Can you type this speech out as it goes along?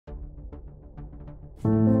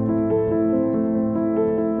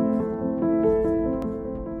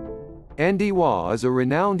Andy Waugh is a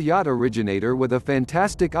renowned yacht originator with a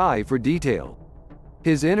fantastic eye for detail.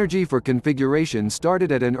 His energy for configuration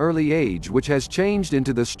started at an early age, which has changed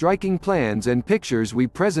into the striking plans and pictures we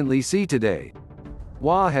presently see today.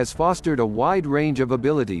 Waugh has fostered a wide range of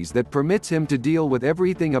abilities that permits him to deal with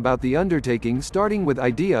everything about the undertaking, starting with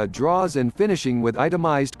idea draws and finishing with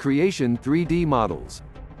itemized creation 3D models.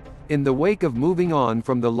 In the wake of moving on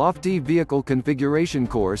from the lofty vehicle configuration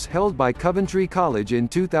course held by Coventry College in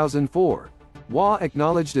 2004, Waugh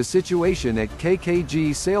acknowledged a situation at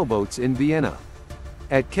KKG Sailboats in Vienna.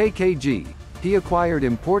 At KKG, he acquired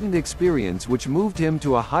important experience which moved him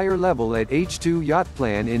to a higher level at H2 Yacht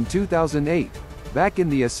Plan in 2008, back in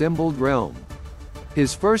the assembled realm.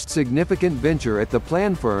 His first significant venture at the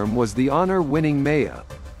plan firm was the honor-winning Maya.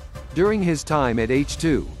 During his time at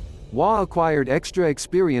H2, Waugh acquired extra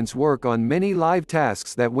experience work on many live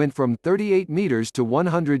tasks that went from 38 meters to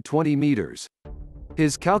 120 meters.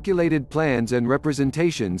 His calculated plans and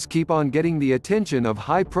representations keep on getting the attention of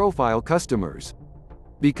high-profile customers.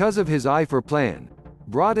 Because of his eye for plan,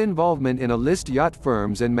 broad involvement in a list yacht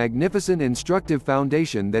firms and magnificent instructive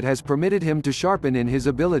foundation that has permitted him to sharpen in his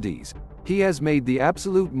abilities, he has made the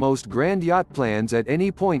absolute most grand yacht plans at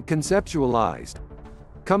any point conceptualized.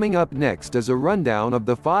 Coming up next is a rundown of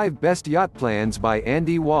the 5 best yacht plans by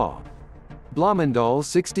Andy Waugh. Bloemendaal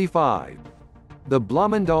 65. The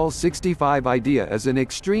Bloemendaal 65 idea is an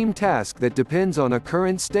extreme task that depends on a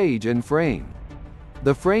current stage and frame.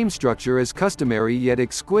 The frame structure is customary yet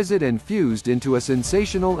exquisite and fused into a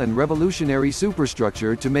sensational and revolutionary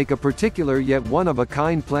superstructure to make a particular yet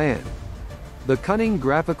one-of-a-kind plan. The cunning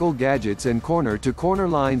graphical gadgets and corner-to-corner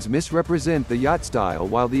lines misrepresent the yacht style,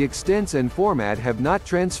 while the extents and format have not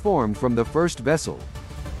transformed from the first vessel.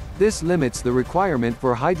 This limits the requirement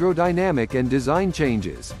for hydrodynamic and design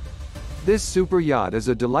changes. This super yacht is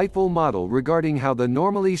a delightful model regarding how the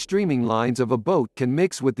normally streaming lines of a boat can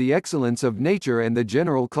mix with the excellence of nature and the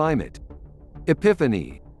general climate.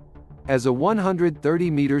 Epiphany. As a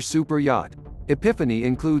 130-meter super yacht, Epiphany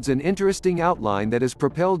includes an interesting outline that is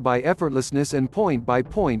propelled by effortlessness and point by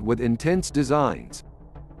point with intense designs.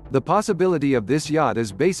 The possibility of this yacht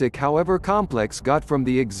is basic however complex got from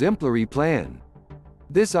the exemplary plan.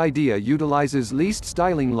 This idea utilizes least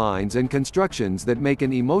styling lines and constructions that make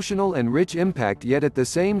an emotional and rich impact, yet at the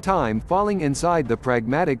same time falling inside the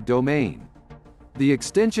pragmatic domain. The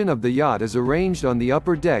extension of the yacht is arranged on the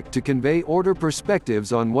upper deck to convey order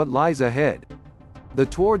perspectives on what lies ahead.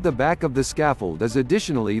 Toward the back of the scaffold is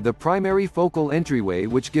additionally the primary focal entryway,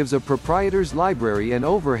 which gives a proprietor's library an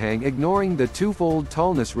overhang, ignoring the twofold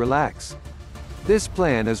tallness relax. This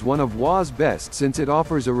plan is one of Waugh's best since it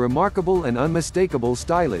offers a remarkable and unmistakable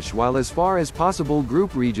stylish, while as far as possible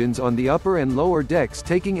group regions on the upper and lower decks,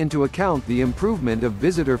 taking into account the improvement of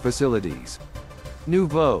visitor facilities.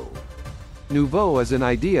 Nouveau. Nouveau is an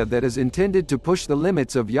idea that is intended to push the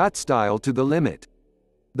limits of yacht style to the limit.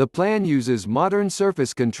 The plan uses modern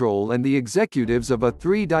surface control and the executives of a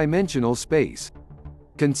 3-dimensional space.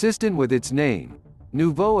 Consistent with its name,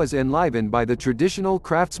 Nouveau is enlivened by the traditional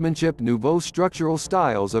craftsmanship Nouveau structural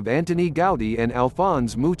styles of Antoni Gaudí and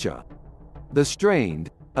Alphonse Mucha. The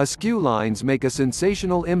strained, askew lines make a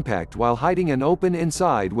sensational impact while hiding an open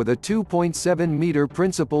inside with a 2.7-meter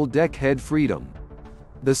principal deck head freedom.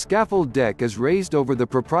 The scaffold deck is raised over the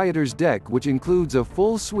proprietor's deck, which includes a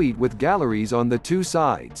full suite with galleries on the 2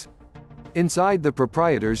 sides. Inside the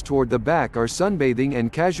proprietors toward the back are sunbathing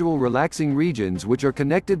and casual relaxing regions which are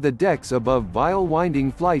connected the decks above vile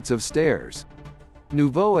winding flights of stairs.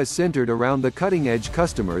 Nouveau is centered around the cutting-edge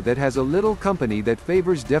customer that has a little company that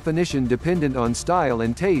favors definition dependent on style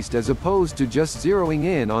and taste as opposed to just zeroing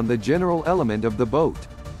in on the general element of the boat.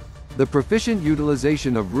 The proficient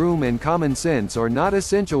utilization of room and common sense are not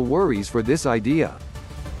essential worries for this idea.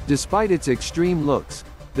 Despite its extreme looks,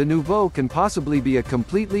 the Nouveau can possibly be a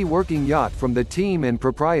completely working yacht from the team and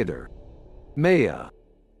proprietor. Maya.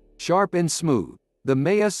 Sharp and smooth, the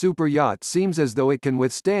Maya super yacht seems as though it can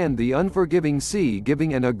withstand the unforgiving sea,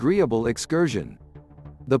 giving an agreeable excursion.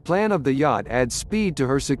 The plan of the yacht adds speed to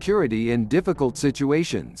her security in difficult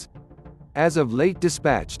situations. As of late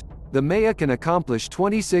dispatched, the Maya can accomplish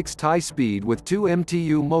 26 tie speed with 2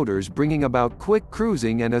 MTU motors, bringing about quick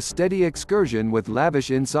cruising and a steady excursion with lavish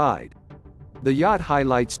inside. The yacht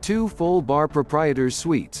highlights 2 full-bar proprietors'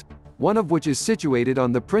 suites, one of which is situated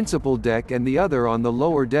on the principal deck and the other on the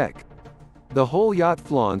lower deck. The whole yacht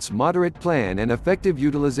flaunts moderate plan and effective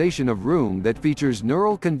utilization of room that features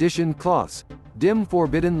neural-conditioned cloths, dim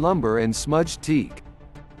forbidden lumber and smudged teak.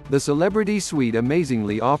 The Celebrity Suite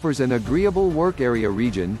amazingly offers an agreeable work area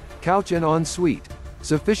region, couch and ensuite.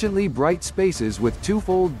 sufficiently bright spaces with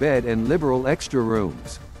twofold bed and liberal extra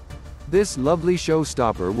rooms. This lovely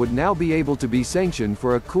showstopper would now be able to be sanctioned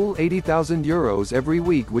for a cool €80,000 every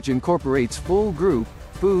week, which incorporates full group,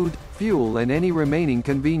 food, fuel and any remaining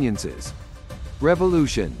conveniences.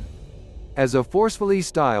 Revolution. As a forcefully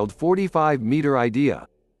styled 45-meter idea,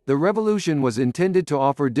 the Revolution was intended to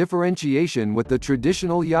offer differentiation with the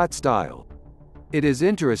traditional yacht style. It is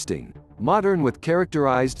interesting, modern with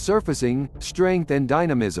characterized surfacing, strength and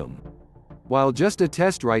dynamism. While just a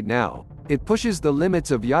test right now, it pushes the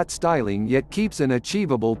limits of yacht styling yet keeps an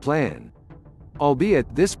achievable plan.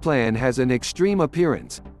 Albeit this plan has an extreme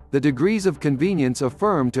appearance, the degrees of convenience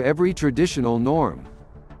affirm to every traditional norm.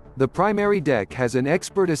 The primary deck has an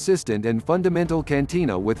expert assistant and fundamental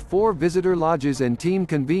cantina with 4 visitor lodges and team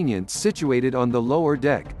convenience situated on the lower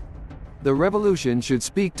deck. The Revolution should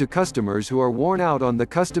speak to customers who are worn out on the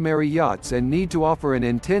customary yachts and need to offer an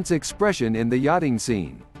intense expression in the yachting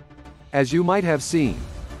scene. As you might have seen,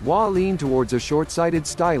 Waugh leaned towards a short-sighted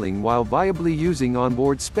styling while viably using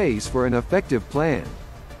onboard space for an effective plan.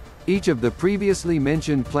 Each of the previously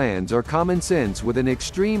mentioned plans are common sense with an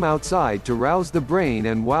extreme outside to rouse the brain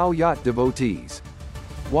and wow yacht devotees.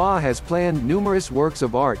 Waugh has planned numerous works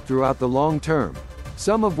of art throughout the long term,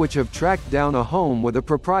 some of which have tracked down a home with a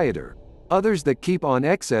proprietor, others that keep on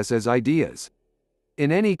excess as ideas.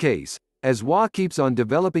 In any case, as Waugh keeps on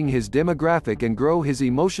developing his demographic and grow his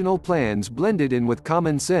emotional plans blended in with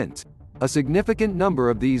common sense, a significant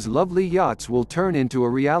number of these lovely yachts will turn into a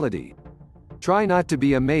reality. Try not to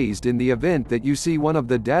be amazed in the event that you see one of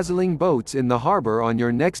the dazzling boats in the harbor on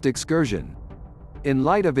your next excursion. In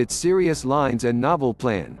light of its serious lines and novel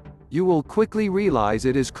plan, you will quickly realize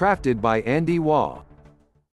it is crafted by Andy Waugh.